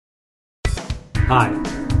Hi,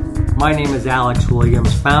 my name is Alex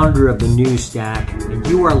Williams, founder of the New Stack, and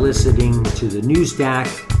you are listening to the New Stack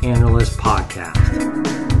Analysts podcast.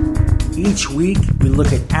 Each week, we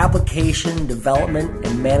look at application development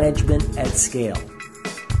and management at scale.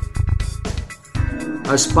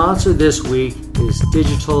 Our sponsor this week is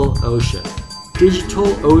DigitalOcean.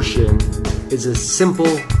 DigitalOcean is a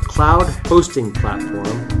simple cloud hosting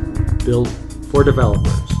platform built for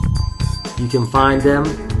developers. You can find them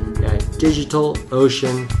at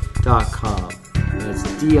digitalocean.com. That's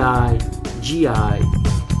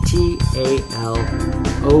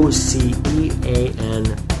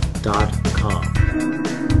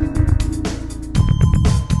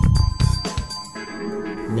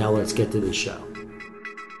Now let's get to the show.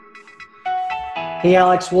 Hey,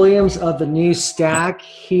 Alex Williams of the New Stack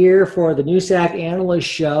here for the New Stack Analyst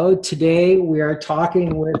Show. Today we are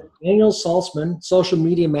talking with Daniel Zaltzman, Social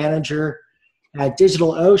Media Manager at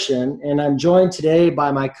DigitalOcean, and I'm joined today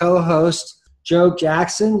by my co-host, Joab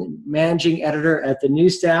Jackson, Managing Editor at the New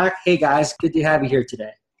Stack. Hey guys, good to have you here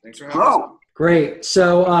today. Thanks for having us. Great.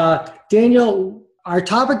 So Daniel, our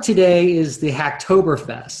topic today is the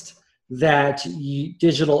Hacktoberfest that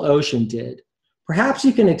DigitalOcean did. Perhaps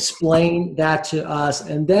you can explain that to us,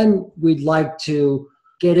 and then we'd like to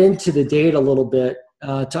get into the data a little bit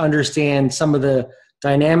to understand some of the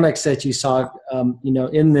dynamics that you saw,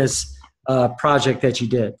 in this project that you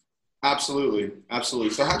did. Absolutely.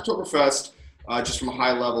 So Hacktoberfest, just from a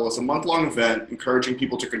high level, is a month-long event encouraging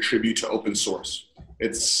people to contribute to open source.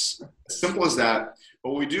 It's as simple as that.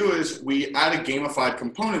 What we do is we add a gamified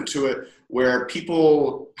component to it where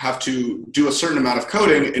people have to do a certain amount of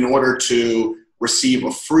coding in order to receive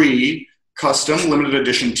a free custom limited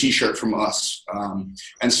edition t-shirt from us.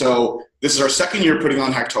 And so this is our second year putting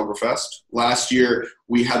on Hacktoberfest. Last year,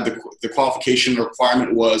 we had the qualification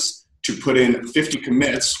requirement was to put in 50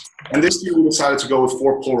 commits. And this year we decided to go with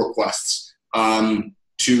 4 pull requests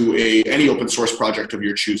to any open source project of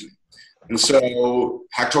your choosing. And so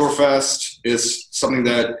Hacktoberfest is something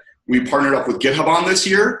that we partnered up with GitHub on this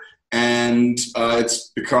year. And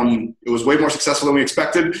it was way more successful than we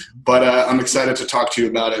expected, but I'm excited to talk to you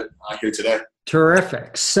about it here today.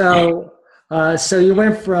 Terrific. So you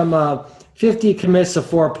went from 50 commits to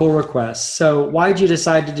 4 pull requests. So why did you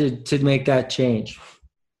decide to make that change?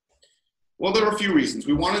 Well, there are a few reasons.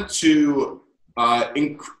 We wanted to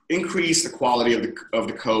increase the quality of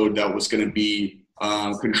the code that was going to be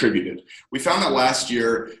contributed. We found that last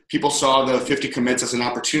year, people saw the 50 commits as an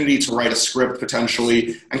opportunity to write a script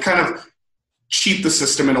potentially and kind of cheat the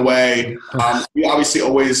system in a way. We obviously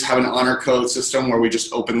always have an honor code system where we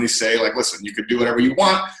just openly say, like, listen, you could do whatever you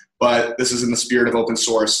want, but this is in the spirit of open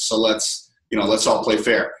source, so let's all play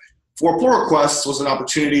fair. 4 pull requests was an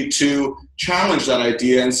opportunity to challenge that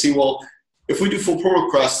idea and see, well, if we do full pull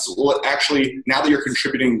requests, well, actually, now that you're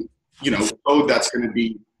contributing, code that's going to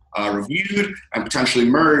be reviewed and potentially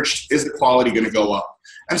merged, is the quality going to go up?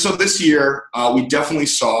 And so this year, we definitely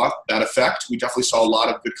saw that effect. We definitely saw a lot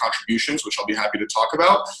of good contributions, which I'll be happy to talk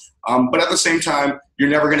about. But at the same time, you're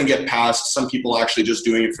never going to get past some people actually just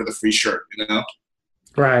doing it for the free shirt,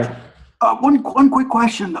 Right. One quick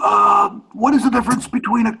question. What is the difference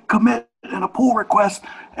between a commit and a pull request,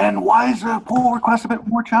 and why is a pull request a bit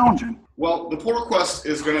more challenging? Well, the pull request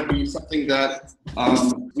is going to be something that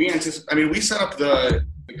we anticipate. We set up the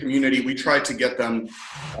community. We tried to get them,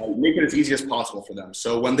 make it as easy as possible for them.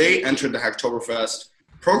 So when they entered the Hacktoberfest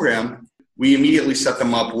program, we immediately set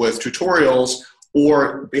them up with tutorials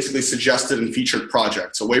or basically suggested and featured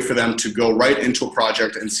projects, a way for them to go right into a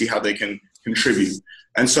project and see how they can contribute.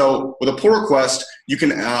 And so with a pull request, you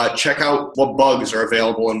can check out what bugs are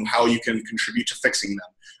available and how you can contribute to fixing them.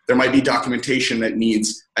 There might be documentation that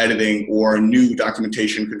needs editing or new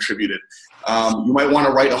documentation contributed. You might want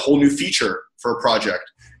to write a whole new feature for a project.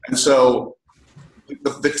 And so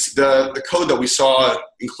the code that we saw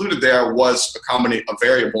included there was a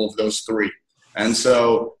variable of those 3. And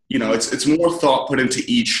so, it's more thought put into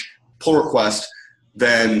each pull request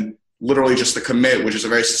than literally just the commit, which is a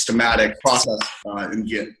very systematic process in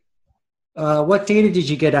Git. What data did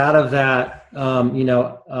you get out of that,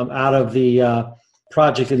 out of the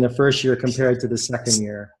project in the first year compared to the second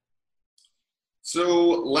year?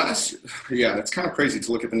 So it's kind of crazy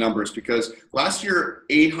to look at the numbers because last year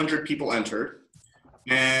 800 people entered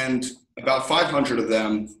and about 500 of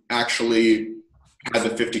them actually had the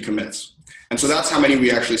 50 commits. And so that's how many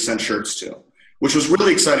we actually sent shirts to, which was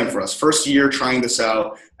really exciting for us. First year trying this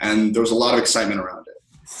out, and there was a lot of excitement around it.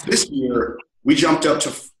 This year, we jumped up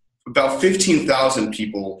to about 15,000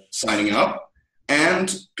 people signing up.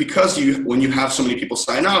 And because when you have so many people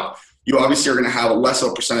sign up, you obviously are going to have a less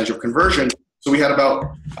of a percentage of conversion. So we had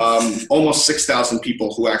about almost 6,000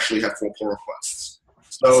 people who actually had full pull requests.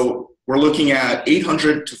 So we're looking at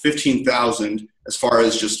 800 to 15,000 as far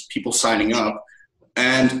as just people signing up,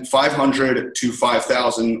 and 500 to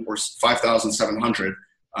 5,000 or 5,700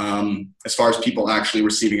 as far as people actually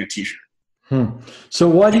receiving a t-shirt. So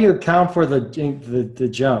what do you account for the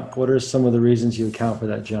jump? What are some of the reasons you account for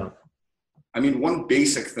that jump? I mean, one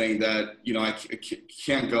basic thing that, I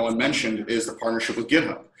can't go unmentioned is the partnership with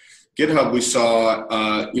GitHub. GitHub, we saw,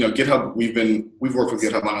 GitHub, we've worked with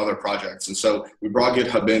GitHub on other projects. And so we brought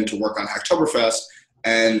GitHub in to work on Hacktoberfest,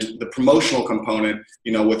 and the promotional component,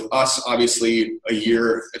 with us, obviously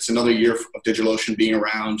it's another year of DigitalOcean being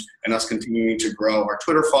around and us continuing to grow our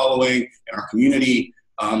Twitter following and our community.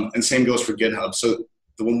 And same goes for GitHub. So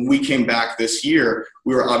when we came back this year,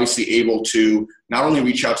 we were obviously able to not only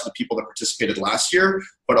reach out to the people that participated last year,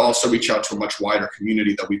 but also reach out to a much wider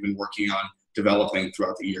community that we've been working on developing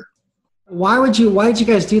throughout the year. Why did you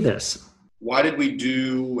guys do this? Why did we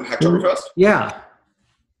do Hacktoberfest? Yeah.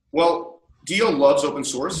 Well, DO loves open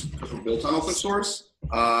source because we're built on open source.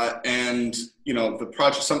 And, the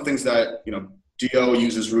project, some things that, DO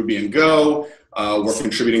uses Ruby and Go. We're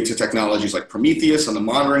contributing to technologies like Prometheus on the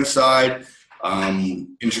monitoring side.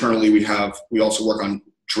 Internally, we also work on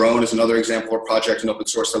Drone as another example of project in open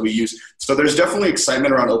source that we use. So there's definitely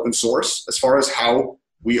excitement around open source as far as how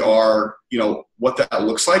we are, what that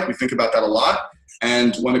looks like. We think about that a lot.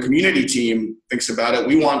 And when the community team thinks about it,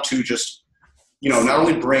 we want to just, not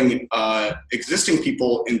only bring existing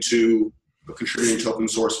people into contributing to open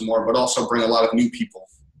source more, but also bring a lot of new people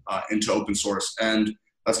into open source. And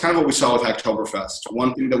that's kind of what we saw with Hacktoberfest.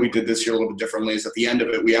 One thing that we did this year a little bit differently is at the end of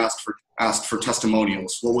it, we asked for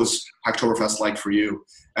testimonials. What was Hacktoberfest like for you?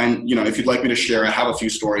 And, if you'd like me to share, I have a few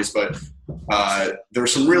stories, but there are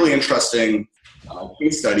some really interesting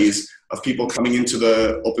case studies of people coming into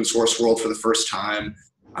the open source world for the first time,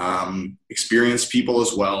 experienced people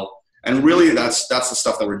as well. And really that's the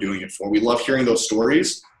stuff that we're doing it for. We love hearing those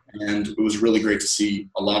stories, and it was really great to see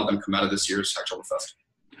a lot of them come out of this year's Hacktoberfest.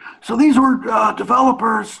 So these were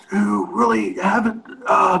developers who really haven't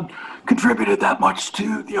contributed that much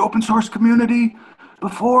to the open source community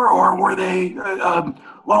before, or were they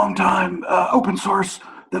long-time open source,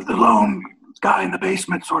 the lone guy in the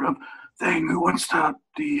basement sort of thing who wants the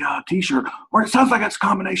t-shirt? Or it sounds like it's a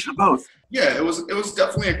combination of both. Yeah, it was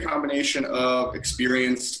definitely a combination of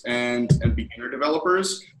experienced and beginner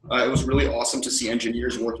developers. It was really awesome to see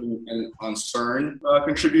engineers working on CERN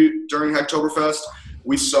contribute during Hacktoberfest.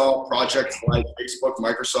 We saw projects like Facebook,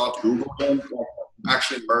 Microsoft, Google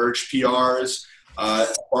actually merge PRs.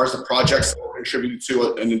 As far as the projects that were contributed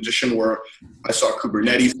to, in addition, where I saw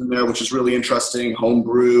Kubernetes in there, which is really interesting,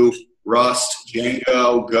 Homebrew, Rust,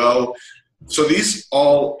 Django, Go. So these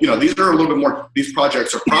all, these are a little bit more, these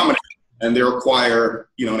projects are prominent and they require,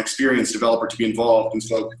 an experienced developer to be involved. And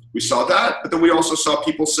so we saw that, but then we also saw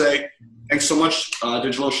people say, thanks so much,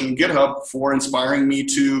 DigitalOcean and GitHub, for inspiring me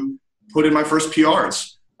to put in my first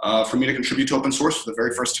PRs, for me to contribute to open source for the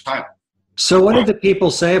very first time. So what did the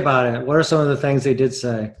people say about it? What are some of the things they did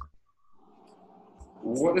say?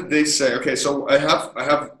 What did they say? Okay, so I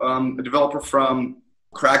have a developer from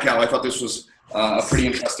Krakow. I thought this was a pretty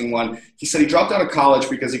interesting one. He said he dropped out of college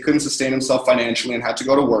because he couldn't sustain himself financially and had to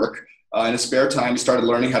go to work. In his spare time, he started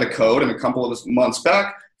learning how to code, and a couple of months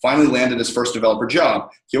back, finally landed his first developer job.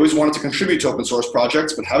 He always wanted to contribute to open source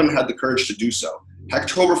projects, but haven't had the courage to do so.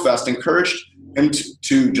 Hacktoberfest encouraged him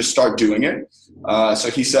to just start doing it. So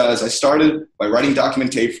he says, I started by writing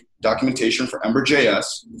documentation for Ember.js,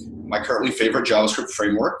 my currently favorite JavaScript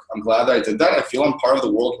framework. I'm glad that I did that. I feel I'm part of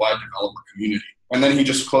the worldwide developer community. And then he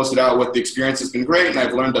just closed it out with, the experience has been great, and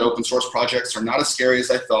I've learned that open source projects are not as scary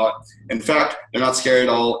as I thought. In fact, they're not scary at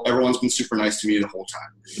all. Everyone's been super nice to me the whole time.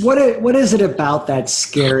 What is it about that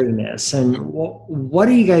scariness? And what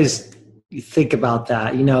do you guys think about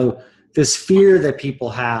that? This fear that people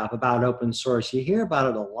have about open source, you hear about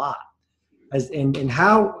it a lot. And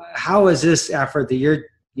how is this effort that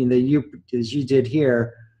you did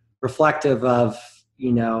here reflective of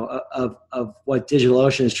of what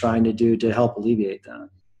DigitalOcean is trying to do to help alleviate that?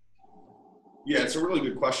 Yeah, it's a really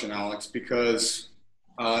good question, Alex, because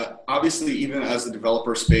obviously, even as the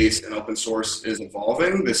developer space and open source is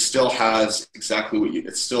evolving, this still has exactly what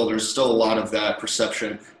there's still a lot of that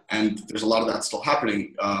perception, and there's a lot of that still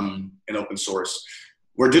happening in open source.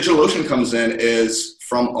 Where DigitalOcean comes in is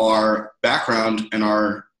from our background and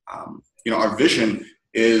our vision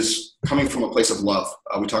is coming from a place of love.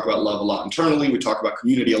 We talk about love a lot internally. We talk about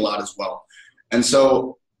community a lot as well. And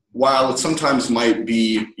so while it sometimes might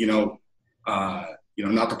be,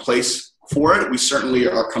 not the place for it, we certainly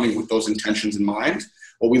are coming with those intentions in mind.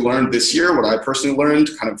 what we learned this year, what I personally learned,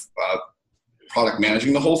 kind of product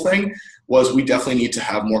managing the whole thing, was we definitely need to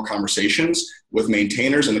have more conversations with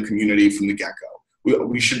maintainers and the community from the get-go.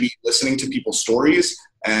 We should be listening to people's stories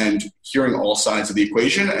and hearing all sides of the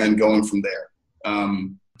equation and going from there.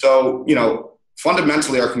 So,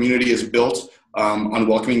 fundamentally, our community is built on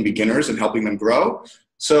welcoming beginners and helping them grow.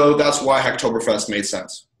 So that's why Hacktoberfest made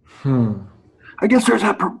sense. I guess there's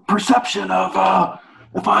a perception of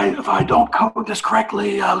if I don't code this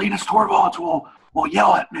correctly, Linus Torvalds will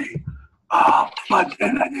yell at me. But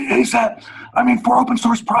is that, for open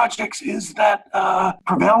source projects, is that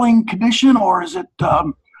prevailing condition, or is it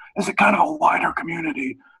kind of a wider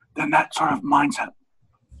community than that sort of mindset?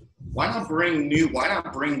 Why not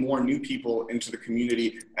bring more new people into the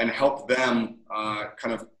community and help them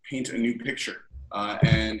kind of paint a new picture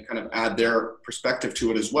and kind of add their perspective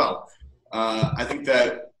to it as well? I think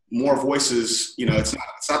that more voices, it's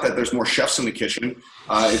not that there's more chefs in the kitchen,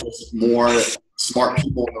 it's just more smart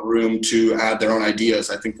people in the room to add their own ideas.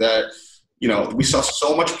 I think that, we saw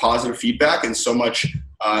so much positive feedback and so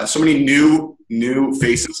many new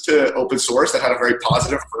faces to open source that had a very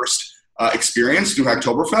positive first experience through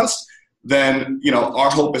Hacktoberfest. Then, our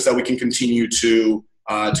hope is that we can continue to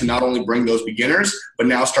not only bring those beginners, but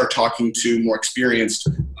now start talking to more experienced,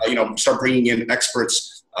 start bringing in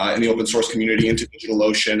experts in the open source community into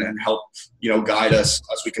DigitalOcean and help, guide us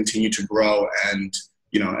as we continue to grow and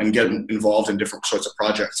get involved in different sorts of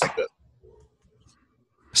projects like this.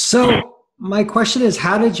 So my question is,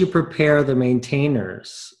 how did you prepare the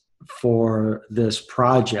maintainers for this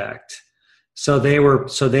project? So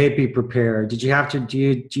they'd be prepared. Did you have to, do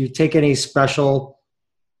you take any special,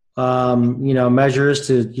 measures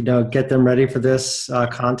to, get them ready for this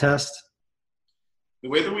contest? The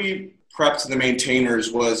way that we prepped the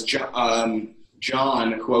maintainers was John,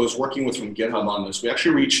 who I was working with from GitHub on this. We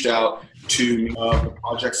actually reached out to the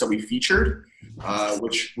projects that we featured,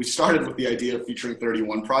 which we started with the idea of featuring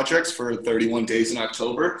 31 projects for 31 days in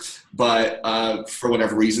October, but for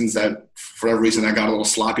whatever reason that got a little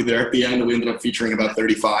sloppy there at the end, and we ended up featuring about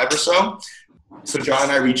 35 or so. So John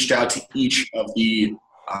and I reached out to each of the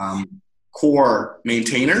core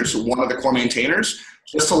maintainers, one of the core maintainers,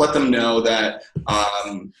 just to let them know that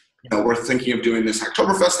we're thinking of doing this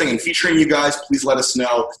Hacktoberfest thing and featuring you guys. Please let us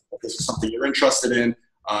know if this is something you're interested in,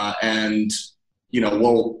 and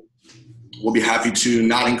we'll be happy to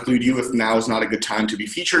not include you if now is not a good time to be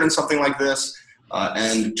featured in something like this,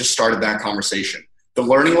 and just started that conversation. The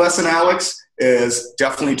learning lesson, Alex, is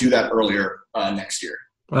definitely do that earlier next year.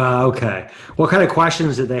 Okay. What kind of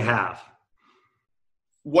questions did they have?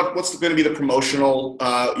 What's going to be the promotional,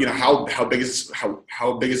 how big is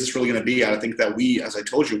this really going to be? I think that we, as I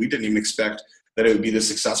told you, we didn't even expect that it would be this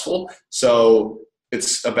successful. So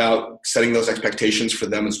it's about setting those expectations for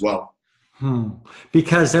them as well.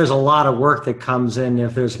 Because there's a lot of work that comes in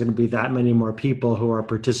if there's going to be that many more people who are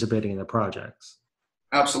participating in the projects.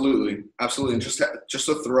 Absolutely. And just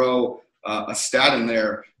to throw a stat in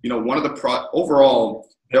there, overall,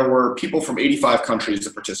 there were people from 85 countries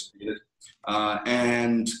that participated.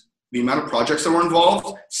 And the amount of projects that were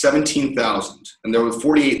involved, 17,000, and there were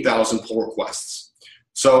 48,000 pull requests.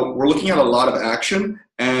 So we're looking at a lot of action,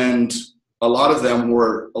 and a lot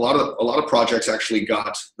of projects actually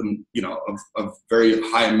got them, a very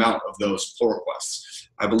high amount of those pull requests.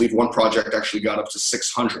 I believe one project actually got up to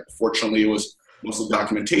 600. Fortunately, it was mostly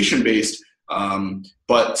documentation based,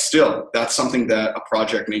 but still, that's something that a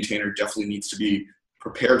project maintainer definitely needs to be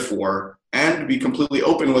prepared for and be completely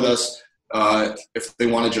open with us. If they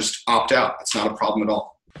want to just opt out, it's not a problem at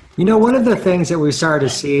all. One of the things that we started to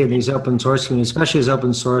see in these open source communities, especially as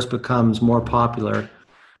open source becomes more popular,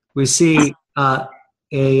 we see a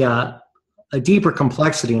deeper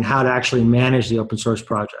complexity in how to actually manage the open source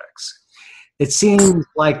projects. It seems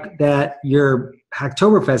like that your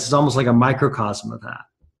Hacktoberfest is almost like a microcosm of that.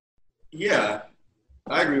 Yeah,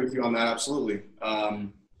 I agree with you on that, absolutely.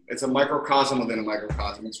 It's a microcosm within a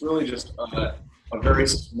microcosm. It's really just a very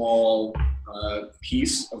small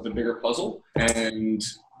piece of the bigger puzzle, and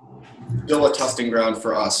still a testing ground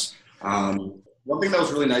for us. One thing that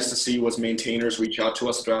was really nice to see was maintainers reach out to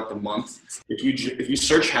us throughout the month. If you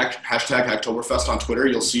search hashtag Hacktoberfest on Twitter,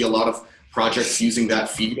 you'll see a lot of projects using that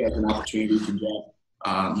feed as an opportunity to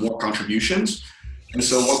get more contributions. And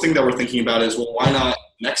so one thing that we're thinking about is, well, why not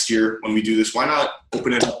next year when we do this, why not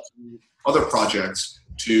open it up to other projects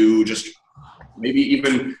to just maybe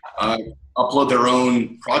even upload their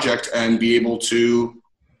own project and be able to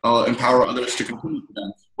empower others to contribute to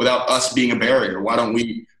them without us being a barrier? Why don't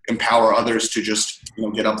we empower others to just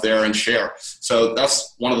get up there and share? So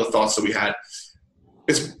that's one of the thoughts that we had.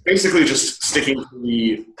 It's basically just sticking to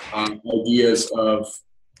the ideas of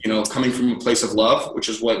coming from a place of love, which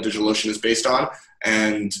is what DigitalOcean is based on,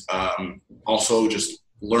 and also just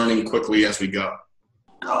learning quickly as we go.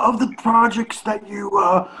 Of the projects that you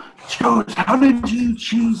chose, how did you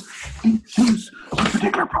choose these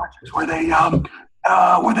particular projects? Were they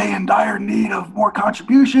in dire need of more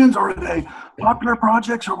contributions, or were they popular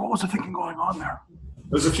projects, or what was the thinking going on there?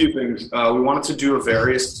 There's a few things. We wanted to do a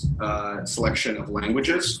various selection of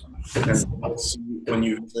languages. And when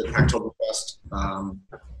you visit Hacktoberfest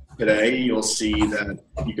today, you'll see that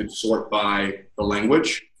you could sort by the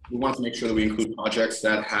language. We wanted to make sure that we include projects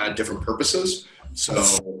that had different purposes. So,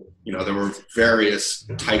 there were various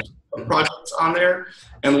types of projects on there.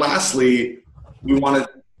 And lastly, we wanted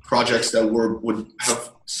projects that would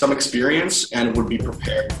have some experience and would be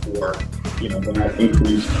prepared for, the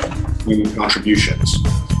increased in contributions.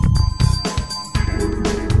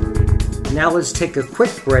 Now let's take a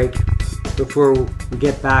quick break before we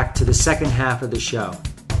get back to the second half of the show.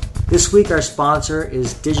 This week our sponsor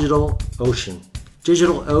is DigitalOcean.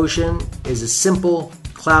 DigitalOcean is a simple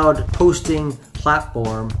cloud hosting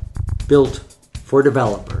platform built for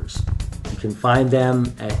developers. You can find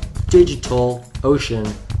them at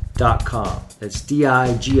digitalocean.com. That's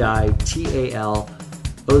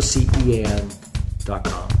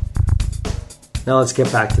DIGITALOCEAN.com. Now let's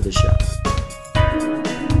get back to the show.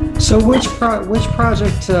 So which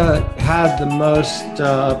project had the most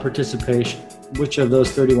participation? Which of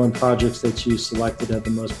those 31 projects that you selected had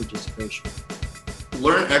the most participation?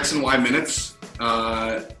 Learn X and Y minutes.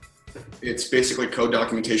 It's basically code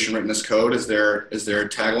documentation written as code is their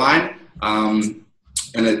tagline,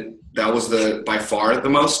 that was by far the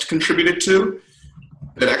most contributed to.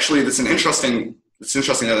 But actually, it's interesting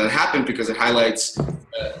that it happened because it highlights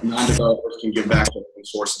that non-developers can give back to open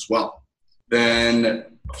source as well. Then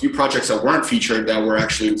a few projects that weren't featured that were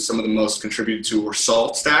actually some of the most contributed to were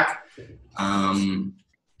Stack,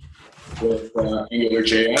 with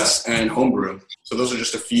AngularJS and Homebrew. So those are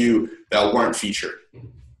just a few that weren't featured.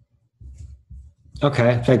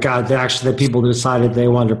 Okay, thank God that people decided they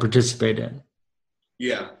wanted to participate in.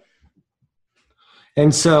 Yeah.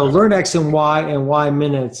 And so Learn X and Y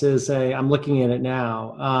minutes is I'm looking at it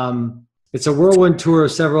now. It's a whirlwind tour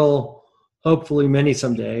of several, hopefully many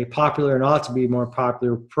someday, popular and ought to be more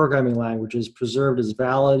popular programming languages preserved as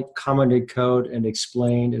valid, commented code, and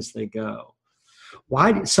explained as they go.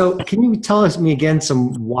 Why? So can you tell me again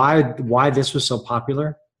why this was so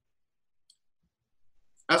popular?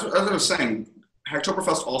 As I was saying,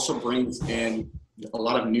 Hacktoberfest also brings in a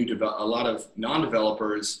lot of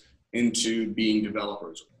non-developers into being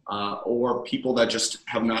developers, or people that just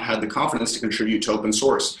have not had the confidence to contribute to open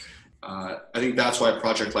source. I think that's why a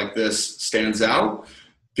project like this stands out,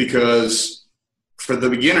 because for the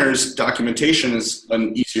beginners, documentation is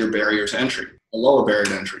an easier barrier to entry, a lower barrier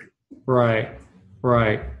to entry. Right.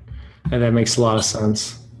 And that makes a lot of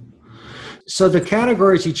sense. So the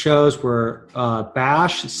categories you chose were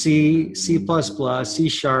Bash, C, C++, C#,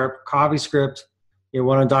 CoffeeScript,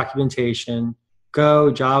 one on documentation,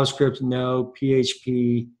 Go, JavaScript, Node,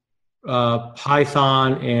 PHP,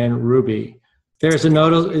 Python, and Ruby. There's a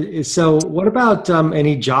note. So what about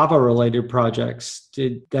any Java-related projects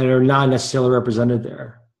that are not necessarily represented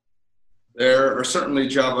there? There are certainly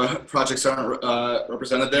Java projects that aren't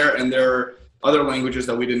represented there, and there are other languages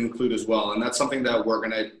that we didn't include as well. And that's something that we're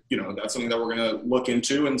gonna look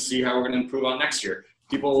into and see how we're gonna improve on next year.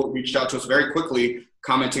 People reached out to us very quickly,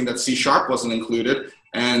 commenting that C# wasn't included,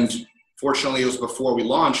 and fortunately it was before we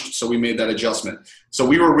launched, so we made that adjustment. So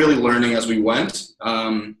we were really learning as we went,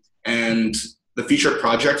 and the featured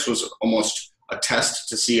projects was almost a test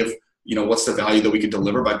to see if, what's the value that we could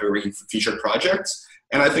deliver by doing featured projects.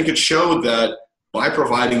 And I think it showed that by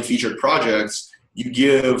providing featured projects, you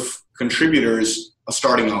give contributors a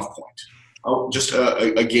starting off point, just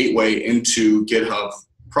a gateway into GitHub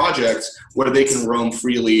projects where they can roam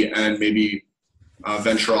freely and maybe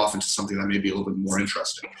venture off into something that may be a little bit more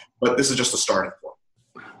interesting. But this is just a starting point.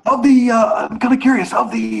 I'm kind of curious of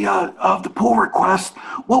the pull requests.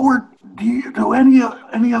 Do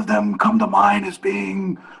any of them come to mind as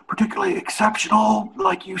being particularly exceptional?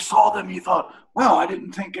 Like you saw them, you thought, "Wow, I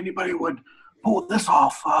didn't think anybody would pull this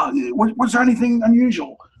off." Was there anything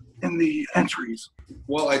unusual in the entries?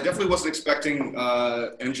 Well, I definitely wasn't expecting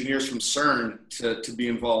engineers from CERN to be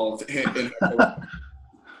involved in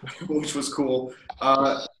which was cool.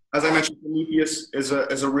 As I mentioned, Prometheus is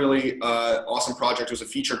a really awesome project. It was a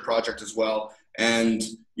featured project as well. And,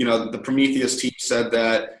 the Prometheus team said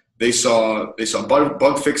that they saw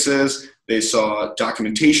bug fixes, they saw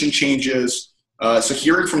documentation changes. So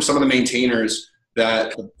hearing from some of the maintainers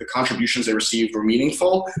that the contributions they received were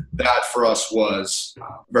meaningful, that for us was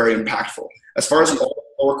very impactful. As far as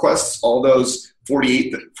pull requests, all those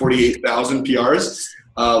 48,000 PRs.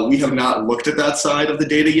 We have not looked at that side of the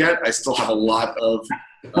data yet. I still have a lot of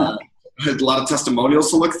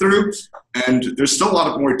testimonials to look through, and there's still a lot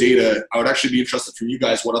of more data. I would actually be interested from you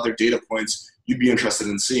guys what other data points you'd be interested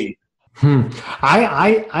in seeing.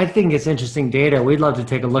 I think it's interesting data. We'd love to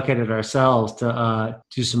take a look at it ourselves to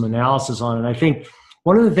do some analysis on it. I think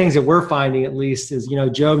one of the things that we're finding, at least, is,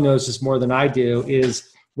 Joe knows this more than I do, is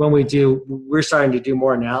when we're starting to do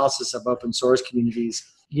more analysis of open source communities,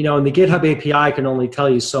 and the GitHub API can only tell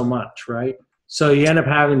you so much, right? So you end up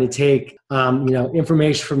having to take,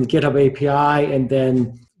 information from the GitHub API and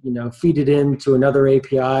then, feed it into another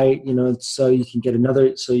API, so you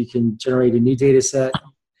can generate a new data set.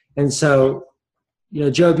 And so,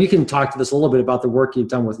 Joab, you can talk to us a little bit about the work you've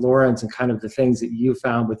done with Lawrence and kind of the things that you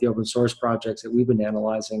found with the open source projects that we've been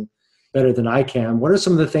analyzing better than I can. What are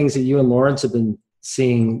some of the things that you and Lawrence have been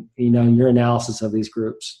seeing, in your analysis of these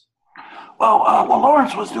groups? Well,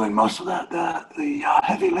 Lawrence was doing most of the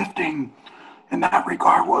heavy lifting in that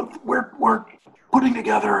regard. We're putting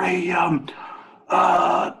together a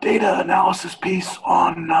data analysis piece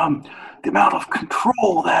on the amount of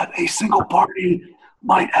control that a single party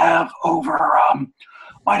might have over a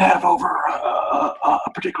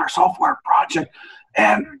particular software project.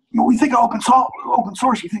 And when we think of open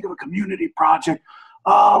source, you think of a community project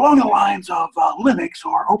along the lines of Linux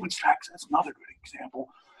or OpenStack. That's another good example.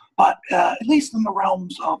 But at least in the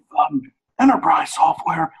realms of enterprise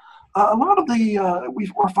software, a lot of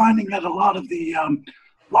we're finding that a lot of the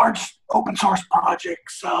large open source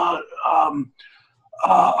projects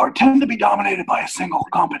tend to be dominated by a single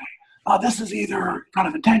company. This is either kind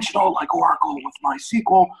of intentional, like Oracle with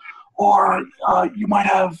MySQL, or you might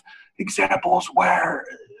have examples where,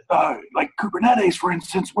 like Kubernetes, for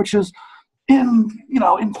instance, which is in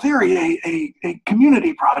theory a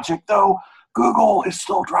community project, though Google is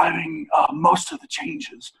still driving most of the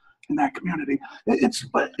changes in that community. It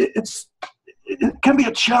can be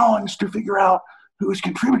a challenge to figure out who is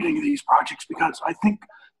contributing to these projects, because I think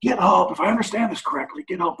GitHub, if I understand this correctly,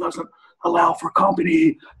 GitHub doesn't allow for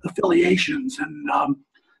company affiliations, and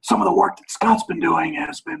some of the work that Scott's been doing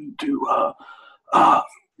has been to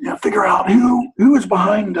figure out who is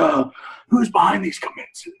behind these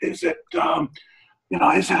commits. Is it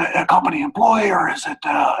is it a company employee, or is it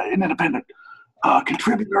an independent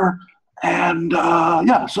contributor? And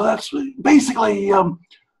so that's basically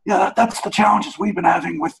that's the challenges we've been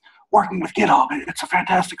having with working with GitHub. It's a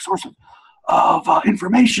fantastic source of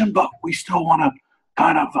information, but we still want to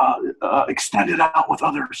kind of extend it out with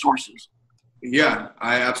other sources. Yeah,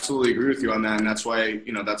 I absolutely agree with you on that, and that's why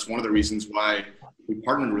that's one of the reasons why we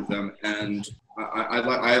partnered with them. And I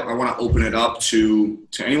want to open it up to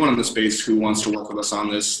anyone in the space who wants to work with us on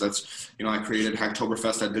this. That's I created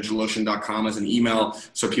Hacktoberfest@digitalocean.com as an email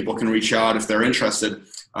so people can reach out if they're interested.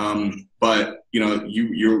 But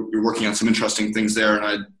you're working on some interesting things there,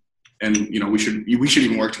 and we should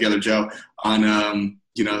even work together, Joe, on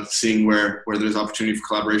seeing where there's opportunity for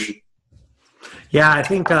collaboration. Yeah, I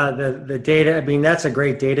think the data, that's a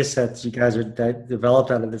great data set that you guys are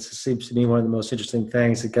developed out of this. It seems to me one of the most interesting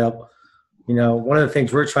things to go. One of the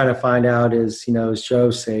things we're trying to find out is, as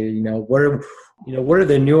Joe said, what are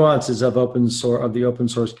the nuances of the open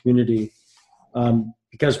source community?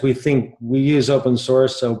 Because we think we use open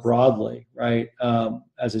source so broadly, right,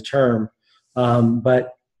 as a term,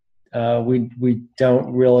 but we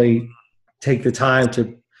don't really take the time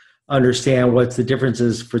to understand what's the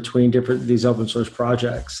differences between these open source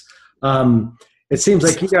projects. It seems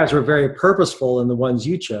like you guys were very purposeful in the ones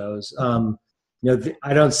you chose.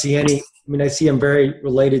 I don't see any. I see them very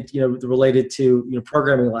related to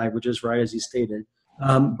programming languages, right, as you stated,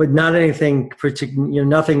 but not anything particular.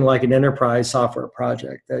 Nothing like an enterprise software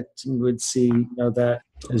project that you would see. That,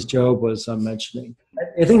 as Joab was mentioning.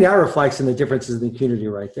 I think that reflects in the differences in the community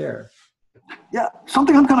right there. Yeah,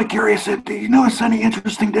 something I'm kind of curious at, do you notice any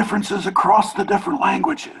interesting differences across the different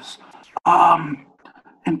languages?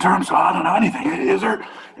 In terms of, I don't know, anything. Is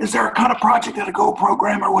there a kind of project that a Go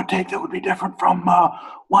programmer would take that would be different from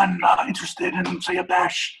one interested in, say, a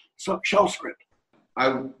Bash shell script?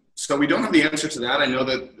 So we don't have the answer to that. I know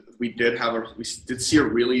that we did see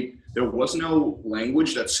there was no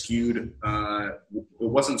language that skewed, it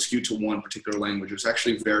wasn't skewed to one particular language. It was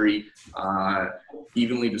actually very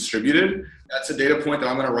evenly distributed. That's a data point that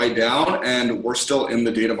I'm going to write down, and we're still in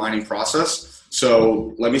the data mining process.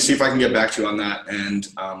 So let me see if I can get back to you on that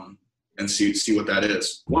and see what that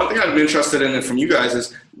is. One thing I'd be interested in from you guys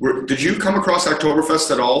is, did you come across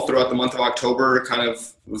Hacktoberfest at all throughout the month of October, kind of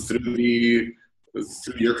through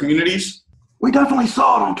your communities? We definitely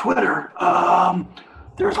saw it on Twitter.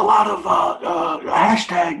 there's a lot of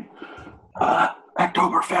hashtag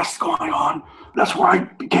Hacktoberfest going on. That's where I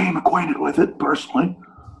became acquainted with it personally.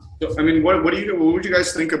 So, I mean, what would you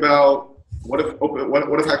guys think about what if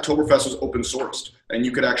Hacktoberfest was open sourced and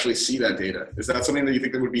you could actually see that data? Is that something that you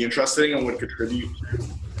think that would be interesting and would contribute to,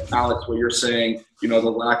 Alex, what you're saying, the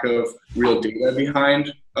lack of real data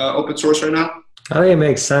behind open source right now? I think it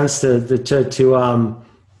makes sense to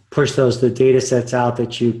push the data sets out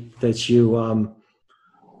that you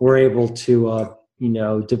were able to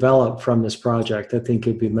develop from this project. I think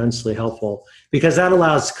it'd be immensely helpful because that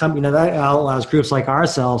allows groups like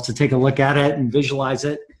ourselves to take a look at it and visualize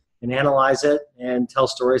it and analyze it and tell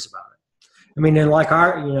stories about it. I mean, and like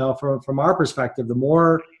from our perspective, the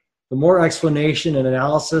more explanation and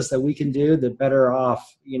analysis that we can do, the better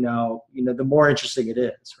off, the more interesting it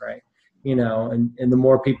is, right? And the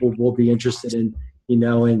more people will be interested in,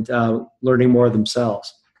 learning more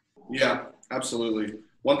themselves. Yeah, absolutely.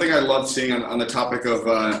 One thing I love seeing on the topic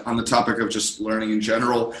of just learning in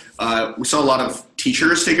general, we saw a lot of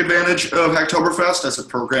teachers take advantage of Hacktoberfest as a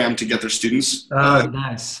program to get their students.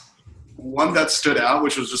 Nice. One that stood out,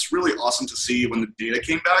 which was just really awesome to see when the data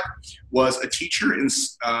came back, was a teacher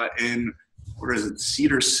in where is it,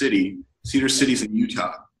 Cedar City's in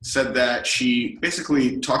Utah, said that she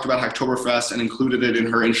basically talked about Hacktoberfest and included it in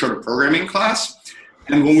her intro to programming class.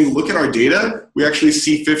 And when we look at our data, we actually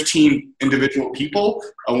see 15 individual people.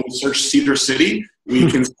 When we search Cedar City,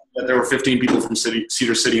 we can see that there were 15 people from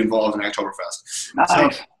Cedar City involved in Hacktoberfest.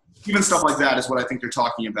 Nice. So even stuff like that is what I think they're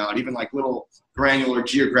talking about. Even like little granular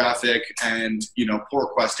geographic and, pull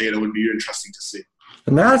request data would be interesting to see.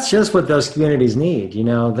 And that's just what those communities need.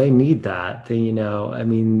 They need that.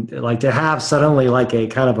 Like to have suddenly like a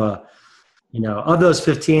kind of a, of those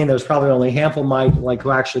 15, there's probably only a handful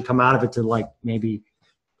who actually come out of it to like maybe,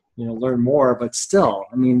 learn more. But still,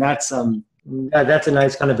 that's a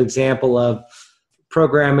nice kind of example of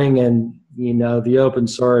programming and, the open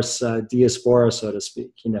source diaspora, so to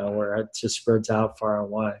speak, where it just spreads out far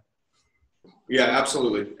and wide. Yeah,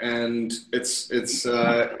 absolutely. And it's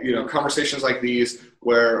conversations like these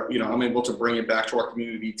where, I'm able to bring it back to our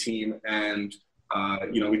community team and,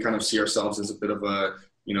 we kind of see ourselves as a bit of a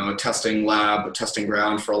testing lab, a testing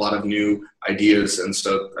ground for a lot of new ideas. And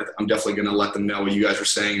so I'm definitely going to let them know what you guys are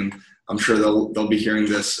saying. And I'm sure they'll be hearing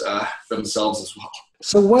this themselves as well.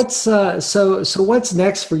 So what's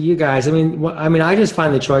next for you guys? I just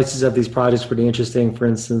find the choices of these projects pretty interesting. For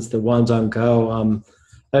instance, the ones on Go,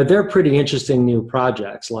 they're pretty interesting new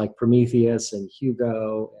projects like Prometheus and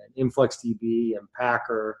Hugo and InfluxDB and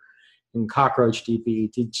Packer and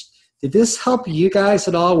CockroachDB. Did this help you guys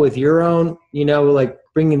at all with your own, like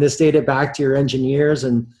bringing this data back to your engineers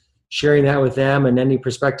and sharing that with them, and any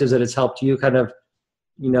perspectives that it's helped you kind of,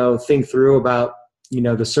 think through about,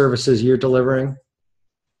 the services you're delivering?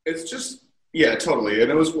 It's just, yeah, totally.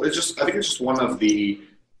 And I think it's just one of the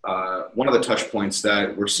touch points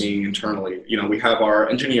that we're seeing internally. We have our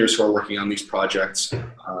engineers who are working on these projects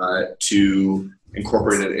to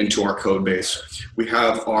incorporate it into our code base. We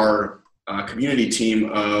have our community team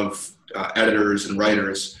of editors and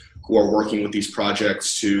writers who are working with these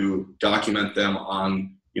projects to document them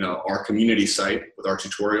on our community site with our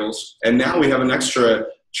tutorials. And now we have an extra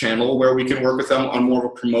channel where we can work with them on more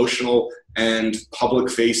of a promotional and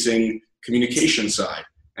public-facing communication side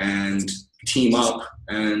and team up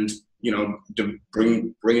and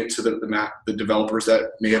bring it to the developers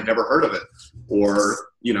that may have never heard of it, or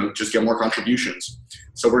just get more contributions.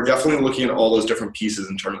 So we're definitely looking at all those different pieces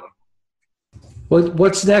internally.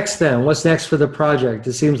 What's next then? What's next for the project?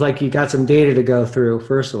 It seems like you got some data to go through,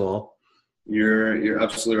 first of all. You're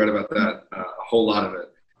absolutely right about that. A whole lot of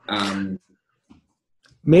it.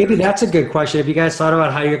 Maybe that's a good question. Have you guys thought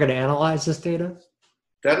about how you're going to analyze this data?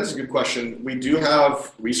 That is a good question. We do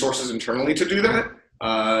have resources internally to do that.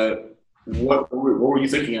 What were you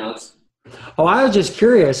thinking, Alex? Oh, I was just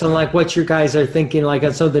curious on like what you guys are thinking, like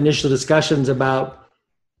on some of the initial discussions about,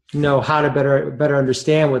 how to better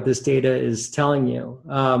understand what this data is telling you.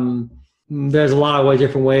 There's a lot of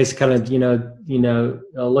different ways to kind of,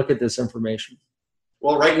 look at this information.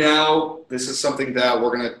 Well, right now, this is something that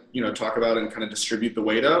we're going to, talk about and kind of distribute the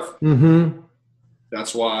weight of. Mm-hmm.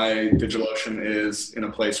 That's why DigitalOcean is in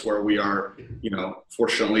a place where we are,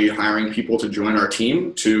 fortunately hiring people to join our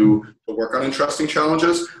team to work on interesting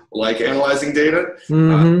challenges like analyzing data.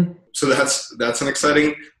 Mm-hmm. So that's an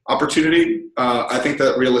exciting opportunity. I think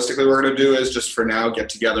that realistically what we're going to do is just for now get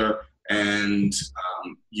together and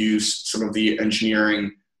use some of the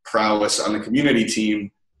engineering prowess on the community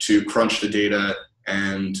team to crunch the data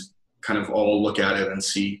and kind of all look at it and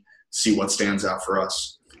see what stands out for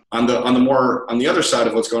us. On the other side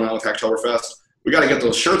of what's going on with Hacktoberfest, we got to get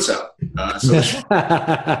those shirts out. So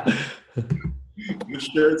the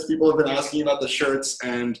shirts, people have been asking about the shirts,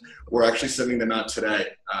 and we're actually sending them out today.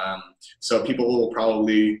 So people will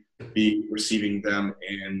probably be receiving them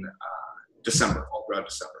in December, all throughout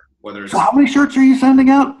December. So how many shirts are you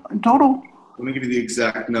sending out in total? Let me give you the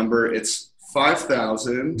exact number. It's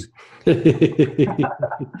 5,000.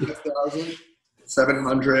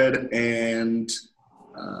 5,708.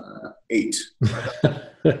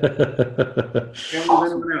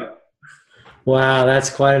 Wow,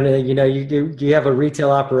 that's quite an, you have a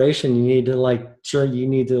retail operation. You need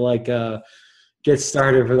to get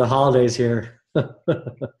started for the holidays here.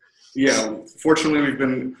 Yeah, fortunately we've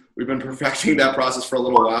been perfecting that process for a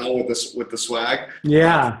little while with the swag.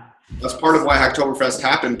 Yeah. That's part of why Hacktoberfest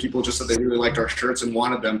happened. People just said they really liked our shirts and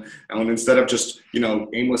wanted them. And instead of just,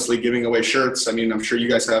 aimlessly giving away shirts, I mean, I'm sure you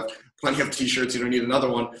guys have plenty of t-shirts. You don't need another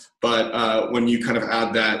one. But when you kind of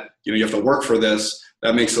add that, you have to work for this,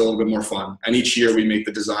 that makes it a little bit more fun. And each year we make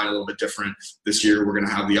the design a little bit different. This year we're going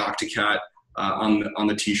to have the Octocat on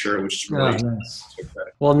the t-shirt, which is really nice.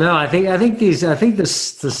 Well, no, I think the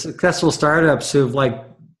successful startups who've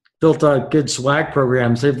built good swag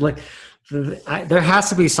programs, there has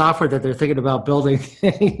to be software that they're thinking about building.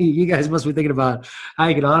 You guys must be thinking about how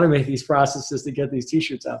you can automate these processes to get these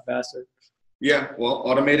t-shirts out faster. Yeah, well,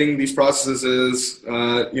 automating these processes is,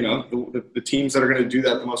 the teams that are going to do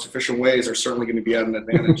that the most efficient ways are certainly going to be at an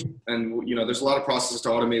advantage. And, there's a lot of processes to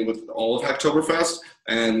automate with all of Hacktoberfest.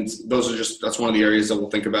 And that's one of the areas that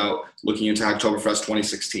we'll think about looking into Hacktoberfest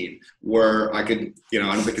 2016, where I could, I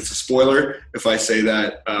don't think it's a spoiler if I say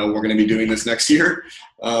that we're going to be doing this next year.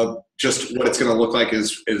 Just what it's going to look like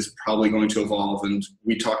is probably going to evolve. And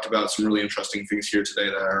we talked about some really interesting things here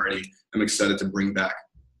today that I already am excited to bring back.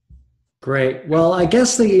 Great. Well, I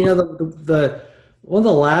guess the one of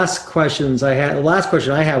the last question I had was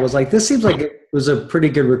this seems like it was a pretty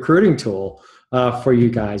good recruiting tool for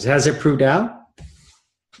you guys. Has it proved out?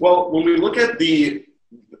 Well, when we look at the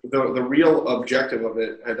real objective of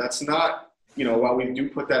it, that's not, while we do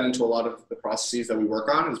put that into a lot of the processes that we work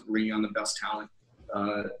on, is bringing on the best talent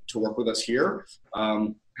to work with us here.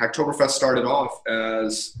 Hacktoberfest started off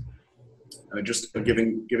as just a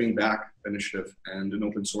giving back initiative and an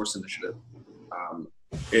open source initiative.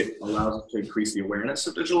 It allows us to increase the awareness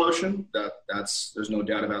of DigitalOcean. There's no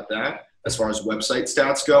doubt about that. As far as website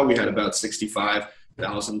stats go, we had about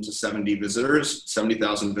 65,000 to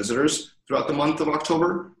 70,000 visitors throughout the month of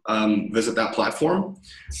October visit that platform.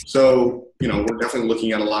 So, we're definitely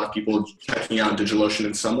looking at a lot of people checking out DigitalOcean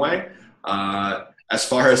in some way. As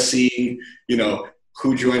far as seeing,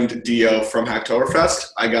 who joined DO from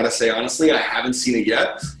Hacktoberfest, I gotta say honestly, I haven't seen it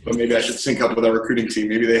yet, but maybe I should sync up with our recruiting team.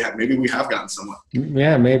 Maybe we have gotten someone.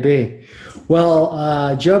 Yeah, maybe.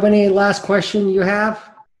 Well, Joab, any last question you have?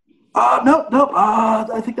 No.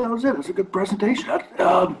 I think that was it. It was a good presentation.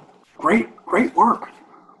 Great work.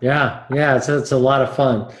 Yeah, it's a lot of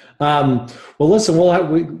fun. Well, listen,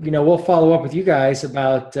 we'll follow up with you guys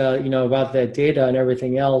about about that data and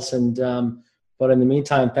everything else, and but in the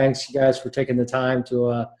meantime, thanks you guys for taking the time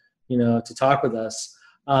to to talk with us.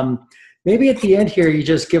 Maybe at the end here, you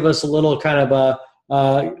just give us a little kind of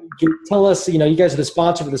tell us, you guys are the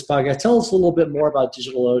sponsor for this podcast. Tell us a little bit more about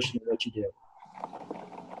DigitalOcean and what you do.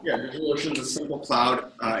 Yeah, DigitalOcean is a simple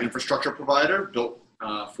cloud infrastructure provider built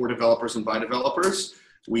for developers and by developers.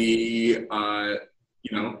 We,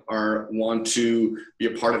 want to be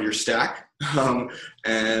a part of your stack and,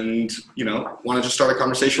 want to just start a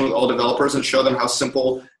conversation with all developers and show them how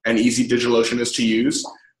simple and easy DigitalOcean is to use.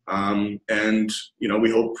 We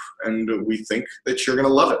hope and we think that you're going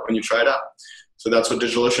to love it when you try it out. So that's what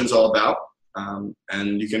DigitalOcean is all about.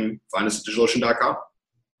 And you can find us at digitalocean.com.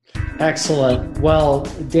 Excellent. Well,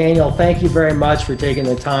 Daniel, thank you very much for taking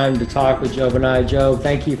the time to talk with Joab and I. Joab,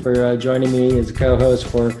 thank you for joining me as a co-host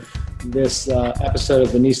for this episode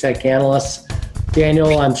of the new Stack Analysts.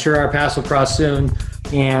 Daniel, I'm sure our paths will cross soon,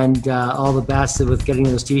 and all the best with getting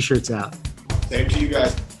those t-shirts out. Same to you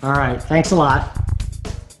guys. All right. Thanks a lot.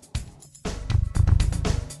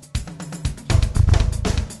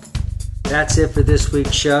 That's it for this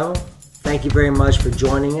week's show. Thank you very much for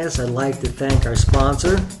joining us. I'd like to thank our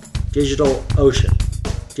sponsor, DigitalOcean.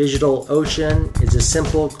 DigitalOcean is a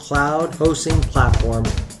simple cloud hosting platform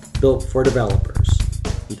built for developers.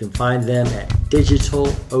 You can find them at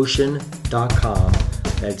digitalocean.com.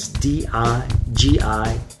 That's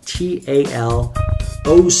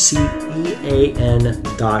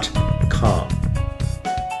DigitalOcean.com.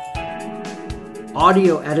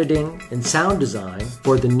 Audio editing and sound design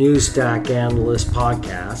for the new Stack Analysts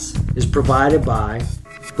podcast is provided by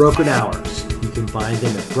Broken Hours. You can find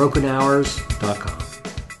them at brokenhours.com.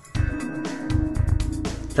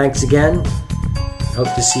 Thanks again.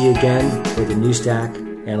 Hope to see you again for the new Stack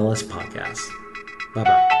Analysts podcast.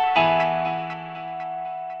 Bye-bye.